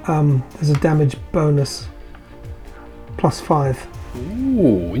 There's a damage bonus plus 5.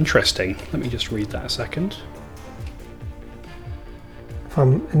 Ooh, interesting. Let me just read that a second. If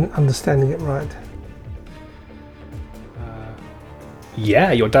I'm understanding it right.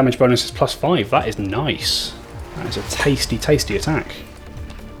 Yeah, your damage bonus is plus 5. That is nice. That is a tasty, tasty attack.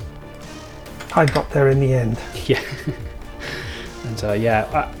 I got there in the end. Yeah. And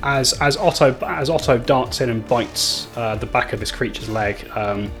as Otto darts in and bites the back of this creature's leg,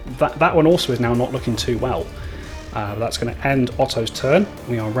 that one also is now not looking too well. That's going to end Otto's turn.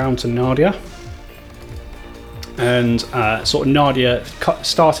 We are round to Nadia. And sort of Nadia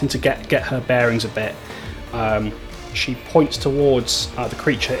starting to get her bearings a bit. She points towards the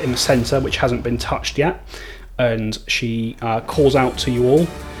creature in the centre, which hasn't been touched yet, and she calls out to you all.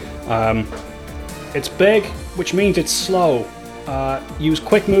 It's big, which means it's slow. Use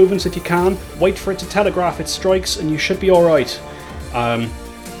quick movements if you can. Wait for it to telegraph its strikes, and you should be alright.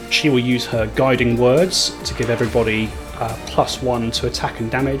 She will use her guiding words to give everybody +1 to attack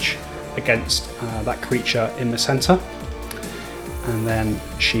and damage against that creature in the centre. And then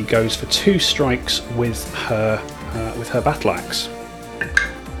she goes for 2 strikes with her battle axe.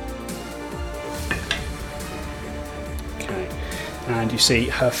 Okay, and you see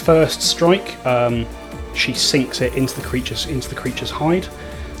her first strike. She sinks it into the creature's hide.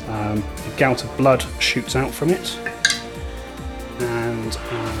 A gout of blood shoots out from it, and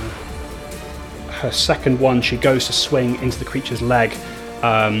her second one, she goes to swing into the creature's leg,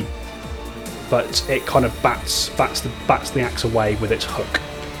 but it kind of bats the axe away with its hook.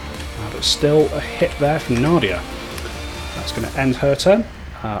 But still a hit there from Nadia. That's going to end her turn.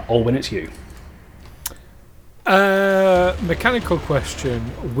 Olwyn, it's you. Mechanical question.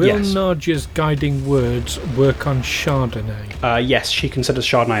 Will Yes. Nadia's guiding words work on Chardonnay? Yes, she considers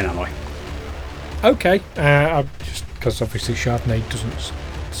Chardonnay an ally. Okay. Just because obviously Chardonnay doesn't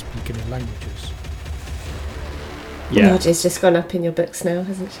speak any languages. Yeah. Nadia's just gone up in your books now,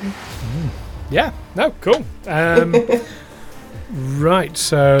 hasn't she? Yeah. No. Cool. Right.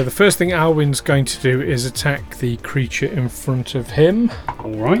 So the first thing Alwyn's going to do is attack the creature in front of him.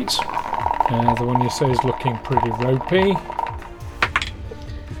 All right. The one you say is looking pretty ropey.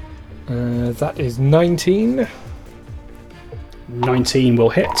 That is 19. 19 will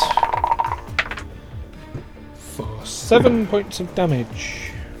hit. For 7 points of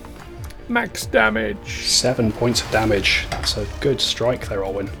damage. Max damage. 7 points of damage. That's a good strike there,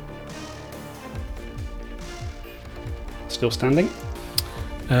 Olwyn. Still standing.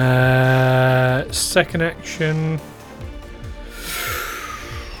 Second action.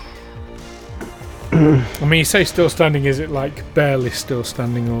 I mean, you say still standing, is it like barely still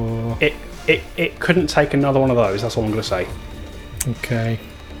standing or... It couldn't take another one of those, that's all I'm going to say. Okay.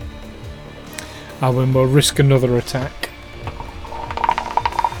 Alwyn will risk another attack.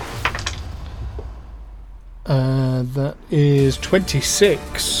 That is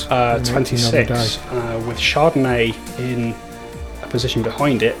 26. 26. With Chardonnay in a position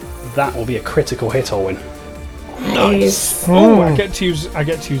behind it, that will be a critical hit, Olwyn. Nice. Oh, I get to use a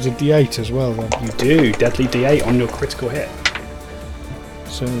D8 as well then. You do. Deadly D8 on your critical hit.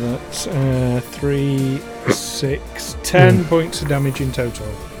 So that's 3, 6, 10 points of damage in total.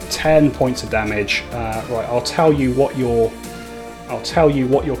 10 points of damage. Right, I'll tell you what your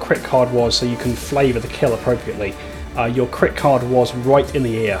crit card was, so you can flavour the kill appropriately. Your crit card was right in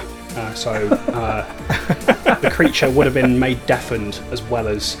the ear, so the creature would have been made deafened as well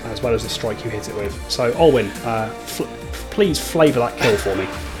as the strike you hit it with. So Olwyn, please flavour that kill for me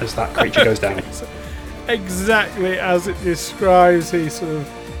as that creature goes down. Exactly as it describes.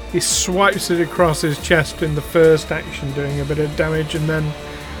 He swipes it across his chest in the first action, doing a bit of damage, and then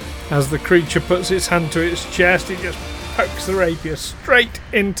as the creature puts its hand to its chest, it just pokes the rapier straight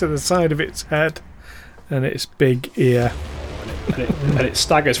into the side of its head and its big ear. And it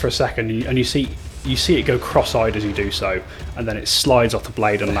staggers for a second, and you see it go cross-eyed as you do so, and then it slides off the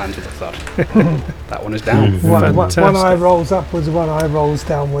blade and lands with a third. That one is down. One eye rolls upwards, one eye rolls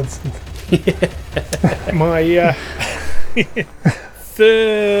downwards. My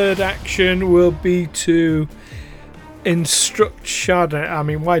third action will be to instruct Chardonnay. I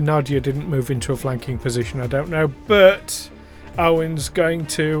mean, why Nadia didn't move into a flanking position, I don't know, but Owen's going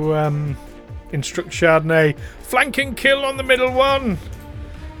to instruct Chardonnay, flanking kill on the middle one.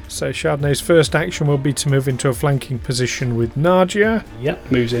 So Chardonnay's first action will be to move into a flanking position with Nadia.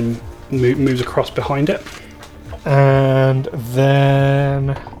 Yep, moves across behind it. And then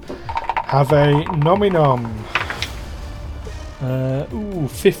have a nom.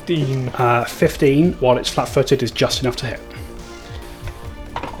 15. 15, while it's flat-footed, is just enough to hit.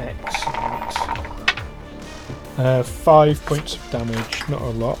 Excellent. 5 points of damage, not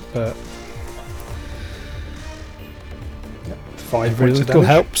a lot, but 5 every points of little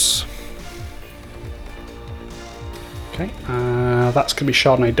damage. helps. Okay, that's going to be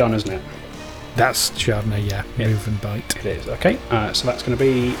Chardonnay done, isn't it? That's Chardonnay, yeah. Move and bite. It is. Okay, so that's going to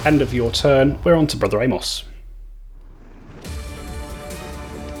be end of your turn. We're on to Brother Amos.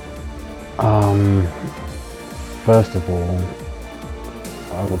 First of all,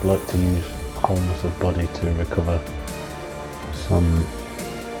 I would like to use wholeness of body to recover some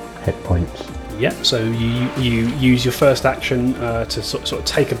hit points. Yep, so you use your first action to sort of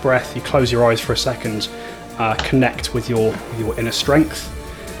take a breath, you close your eyes for a second, connect with your inner strength.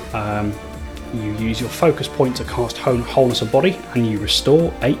 You use your focus point to cast wholeness of body, and you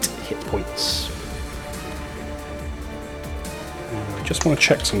restore 8 hit points. I just want to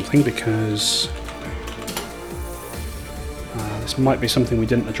check something because this might be something we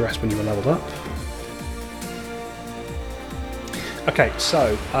didn't address when you were leveled up. Okay,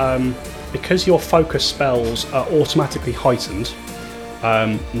 so because your focus spells are automatically heightened,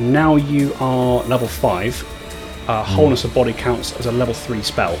 now you are level 5. Wholeness of body counts as a level 3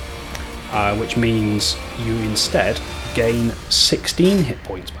 spell, which means you instead gain 16 hit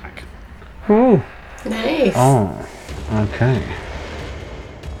points back. Nice. Oh, okay.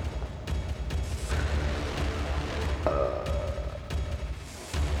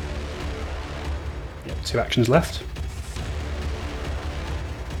 Yep, 2 actions left.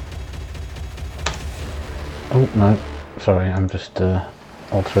 Oh, no. Sorry, I'm just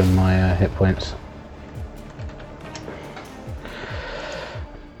altering my hit points.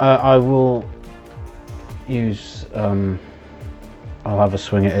 I will use... I'll have a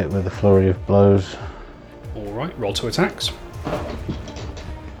swing at it with a flurry of blows. Alright, roll 2 attacks.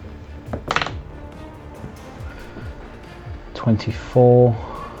 $24.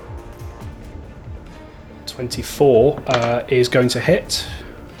 24 is going to hit,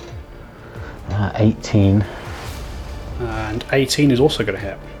 18. and 18 is also going to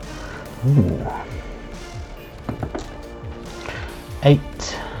hit. Ooh. 8.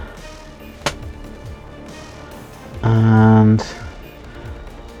 And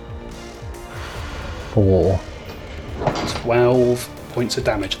 4. 12 points of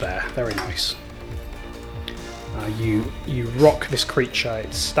damage there. Very nice. You rock this creature.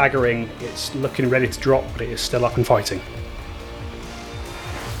 It's staggering. It's looking ready to drop, but it is still up and fighting.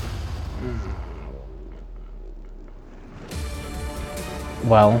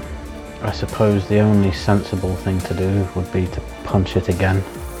 Well, I suppose the only sensible thing to do would be to punch it again.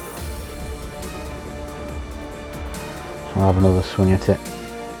 So I'll have another swing at it.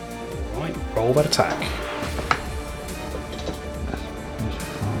 Right, roll that attack.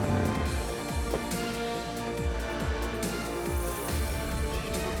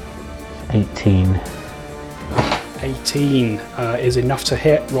 18. 18 is enough to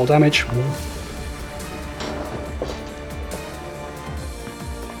hit. Roll damage.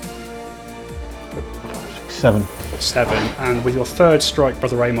 7. 7, and with your third strike,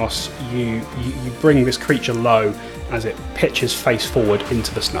 Brother Amos, you bring this creature low as it pitches face forward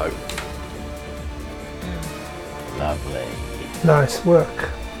into the snow. Lovely. Nice work.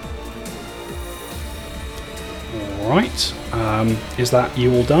 Alright, is that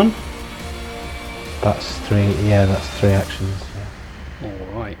you all done? That's 3. Yeah, that's 3 actions. Yeah.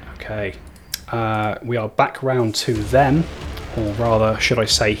 Alright, okay. We are back round to them, or rather, should I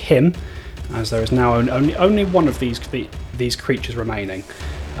say him, as there is now only one of these creatures remaining,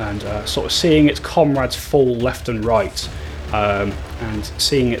 and sort of seeing its comrades fall left and right, and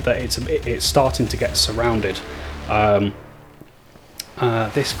seeing it that it's starting to get surrounded.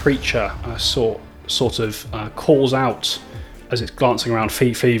 This creature sort of calls out as it's glancing around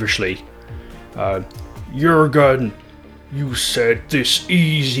feverishly. Jurgen, you said this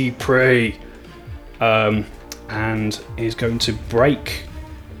easy prey, and is going to break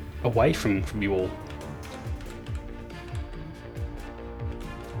away from you all.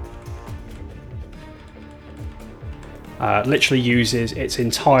 Literally uses its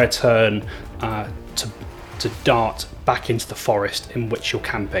entire turn to dart back into the forest in which you're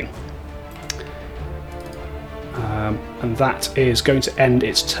camping. And that is going to end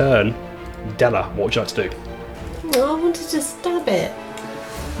its turn. Della, what would you like to do? Oh, I wanted to stab it.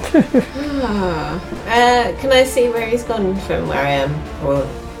 Can I see where he's gone from where I am? Or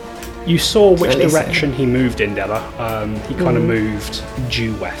You saw which Release him. direction he moved in, Della. He kind of moved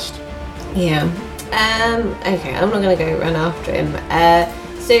due west. Yeah. Okay, I'm not going to go run after him.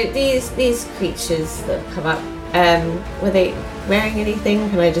 So these creatures that come up, were they wearing anything?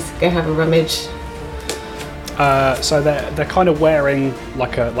 Can I just go have a rummage? So they're kind of wearing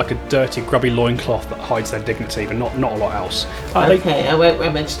like a dirty, grubby loincloth that hides their dignity, but not a lot else. Okay, I won't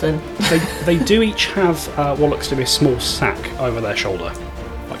rummage then. They do each have what looks to be a small sack over their shoulder,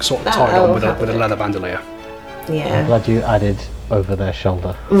 like sort of That tied I'll on with have a a look. leather bandolier. I'm Yeah. glad you added over their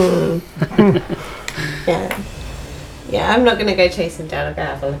shoulder. Yeah. Yeah, I'm not going to go chase them down. I'll go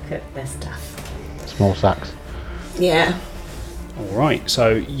have a look at their stuff. Small sacks. Yeah. All right, so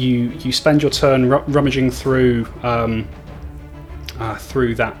you spend your turn rummaging through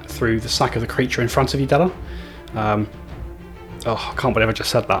through the sack of the creature in front of you, Della. I can't believe I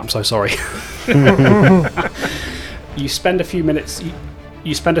just said that. I'm so sorry. You spend a few minutes.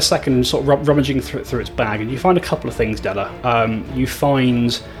 You spend a second sort of rummaging through its bag, and you find a couple of things, Della. You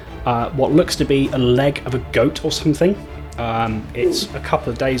find what looks to be a leg of a goat or something. It's a couple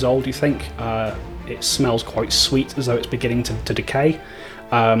of days old, you think. It smells quite sweet, as though it's beginning to decay.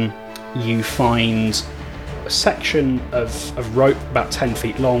 You find a section of rope about 10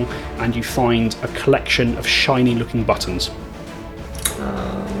 feet long, and you find a collection of shiny looking buttons.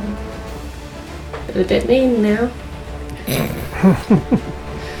 A bit mean now.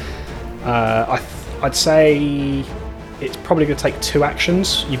 I'd say it's probably going to take 2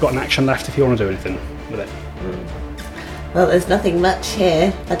 actions. You've got an action left if you want to do anything with it. Well, there's nothing much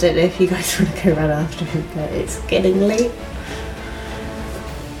here. I don't know if you guys want to go run after him, but it's getting late.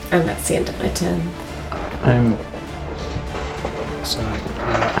 And that's the end of my turn. So,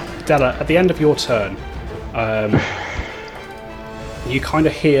 Della, at the end of your turn, you kind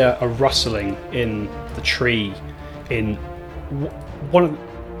of hear a rustling in the tree in one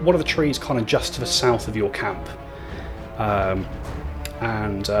of the trees kind of just to the south of your camp.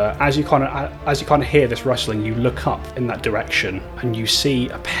 And as you kind of hear this rustling, you look up in that direction and you see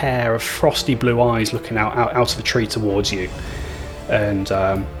a pair of frosty blue eyes looking out of the tree towards you, and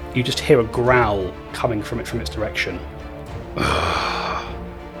you just hear a growl coming from its direction.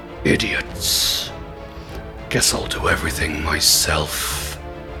 Idiots. Guess I'll do everything myself.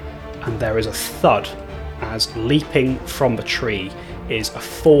 And there is a thud as leaping from the tree is a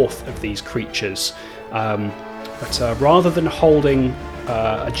fourth of these creatures. But rather than holding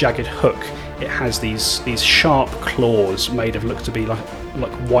a jagged hook, it has these sharp claws made of look to be like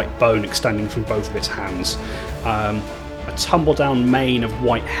white bone extending from both of its hands. A tumble down mane of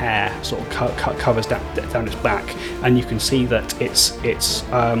white hair sort of covers down its back, and you can see that its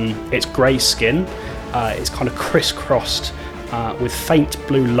grey skin is kind of crisscrossed with faint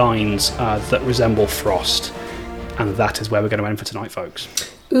blue lines that resemble frost. And that is where we're going to end for tonight, folks.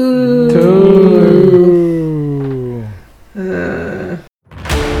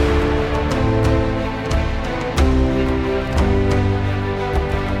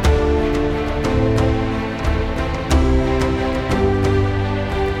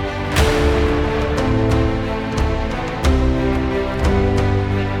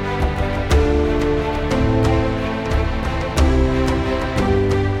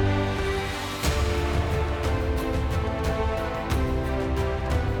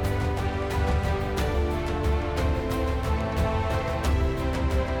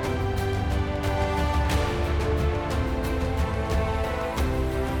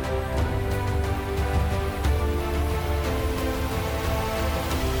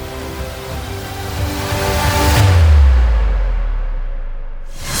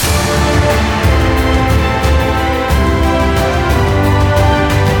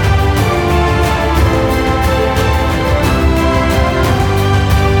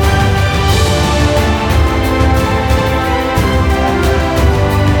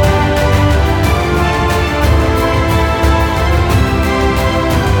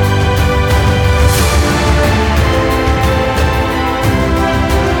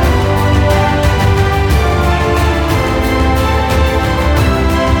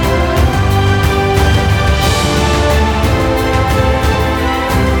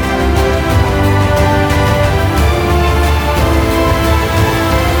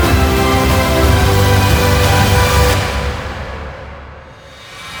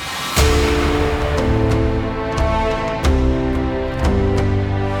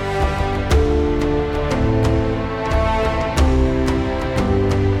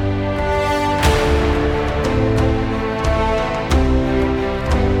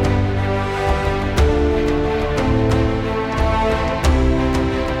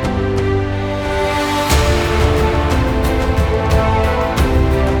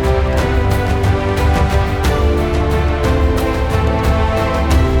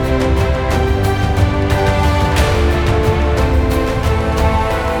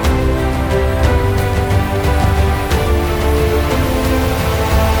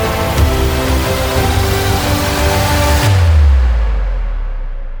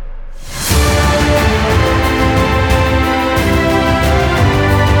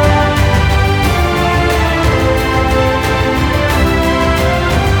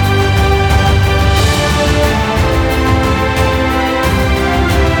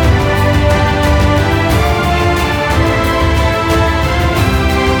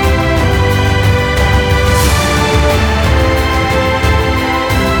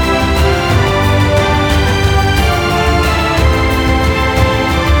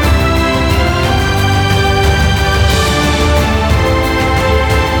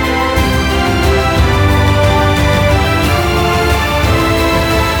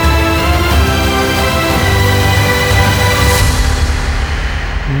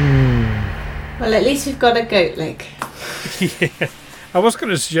 At least we've got a goat leg. Yeah. I was going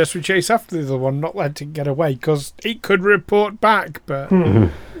to suggest we chase after the other one, not let it get away, because it could report back, but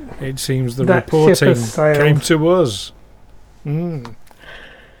it seems the That ship reporting has sailed. came to us.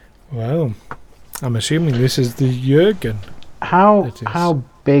 Well, I'm assuming this is the Jurgen. How It is. how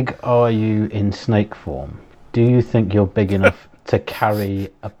big are you in snake form? Do you think you're big enough to carry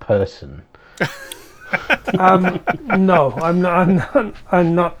a person? No, I'm not.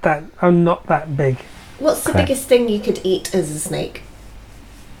 I'm not that big. What's the Okay. biggest thing you could eat as a snake?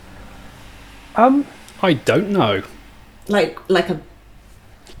 I don't know. Like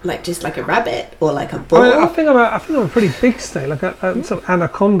just like a rabbit or like a I bull? think I'm a pretty big snake, like a sort of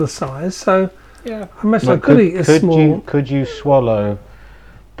anaconda size. So Yeah. I imagine I Like, could eat a small. could you swallow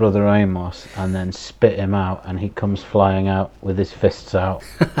Brother Amos and then spit him out, and he comes flying out with his fists out?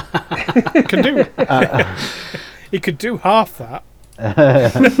 Could do. He could do half that. Da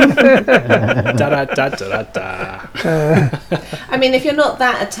da da da da. I mean, if you're not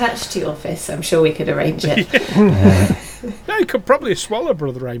that attached to your fists, I'm sure we could arrange it. No, he could probably swallow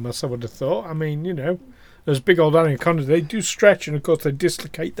Brother Amos, I would have thought. I mean, those big old anacondas, they do stretch, and of course they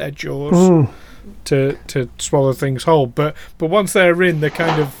dislocate their jaws to swallow things whole. But once they're in, they're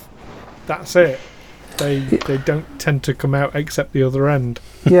kind of, that's it. They don't tend to come out except the other end.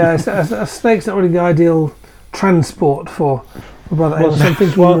 Yeah, a snake's not really the ideal transport for brother. Well, Something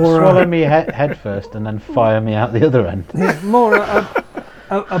swallow more, me head first and then fire me out the other end. more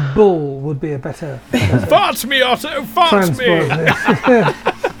a bull would be a better Fart me, Otto! Fart transport. me!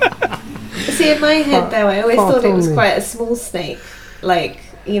 See, in my head though, I always Fart thought it was only. quite a small snake. Like,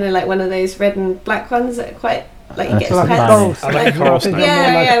 like one of those red and black ones that are quite, like you That's get like pets. a coral I like snake. coral I think snake.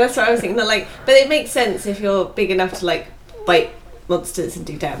 they're more like- Yeah, that's what I was thinking. They're like, but it makes sense if you're big enough to like bite monsters and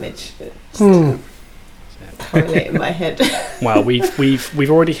do damage. Correlate in my head. Well, we've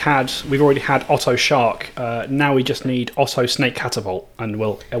already had Otto Shark. Now we just need Otto Snake Catapult, and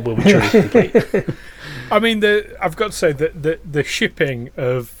we'll be truly complete. I mean, I've got to say that the shipping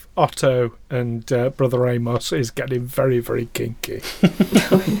of Otto and Brother Amos is getting very, very kinky.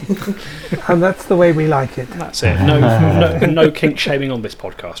 And that's the way we like it. That's it. No kink shaming on this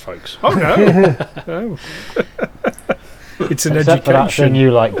podcast, folks. Oh, no. No. It's an Except for that thing education.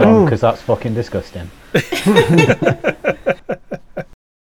 you like, Don, because that's fucking disgusting.